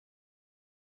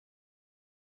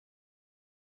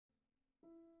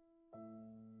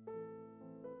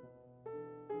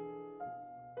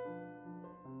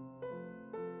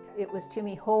It was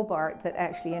Jimmy Hobart that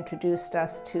actually introduced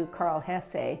us to Carle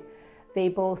Hessay. They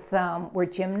both were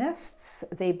gymnasts,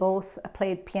 they both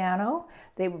played piano,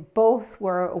 they both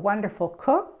were wonderful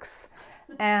cooks.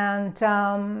 And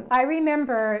I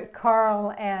remember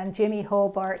Carle and Jimmy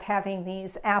Hobart having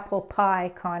these apple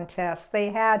pie contests. They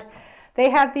had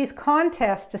these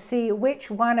contests to see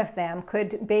which one of them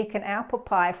could bake an apple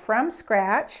pie from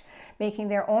scratch, making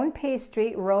their own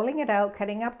pastry, rolling it out,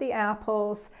 cutting up the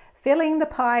apples, filling the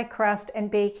pie crust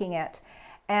and baking it.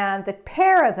 And the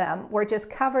pair of them were just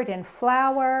covered in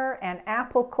flour, and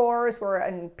apple cores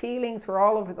and peelings were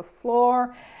all over the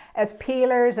floor as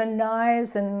peelers and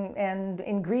knives and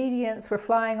ingredients were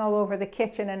flying all over the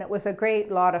kitchen, and it was a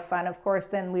great lot of fun. Of course,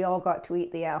 then we all got to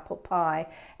eat the apple pie.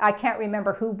 I can't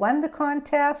remember who won the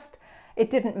contest.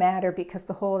 It didn't matter because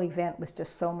the whole event was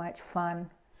just so much fun.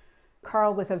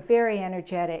 Carle was a very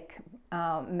energetic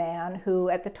man who,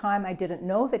 at the time, I didn't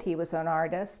know that he was an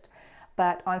artist,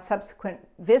 but on subsequent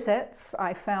visits,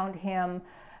 I found him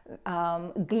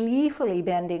gleefully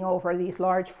bending over these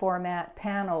large format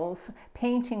panels,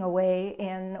 painting away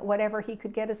in whatever he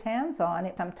could get his hands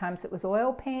on. Sometimes it was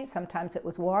oil paint, sometimes it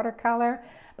was watercolor,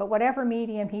 but whatever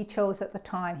medium he chose at the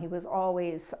time, he was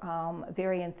always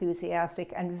very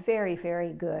enthusiastic and very,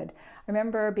 very good. I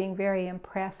remember being very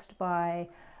impressed by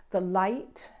the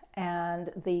light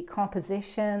and the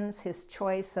compositions, his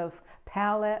choice of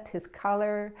palette, his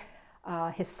color,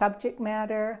 his subject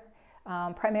matter.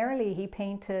 Primarily he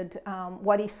painted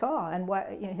what he saw and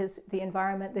the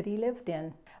environment that he lived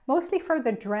in. Mostly for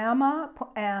the drama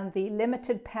and the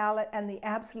limited palette and the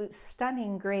absolute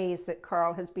stunning grays that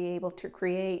Carle has been able to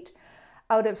create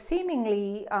out of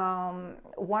seemingly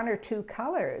one or two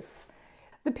colors.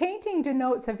 The painting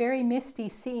denotes a very misty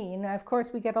scene. Of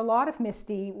course, we get a lot of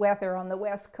misty weather on the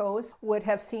West Coast. Would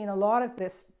have seen a lot of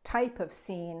this type of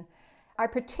scene. I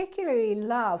particularly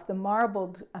love the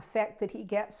marbled effect that he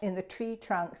gets in the tree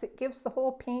trunks. It gives the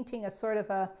whole painting a sort of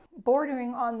a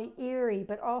bordering on the eerie,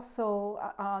 but also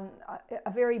on a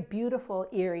very beautiful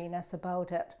eeriness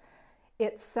about it.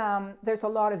 There's a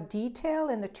lot of detail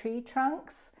in the tree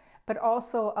trunks, but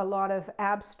also a lot of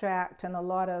abstract and a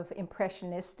lot of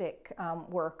impressionistic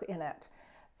work in it.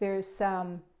 There's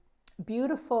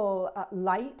beautiful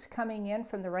light coming in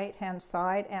from the right-hand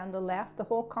side and the left. The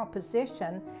whole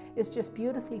composition is just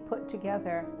beautifully put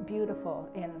together, beautiful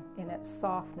in its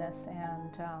softness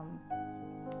and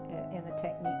in the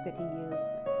technique that he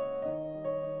used.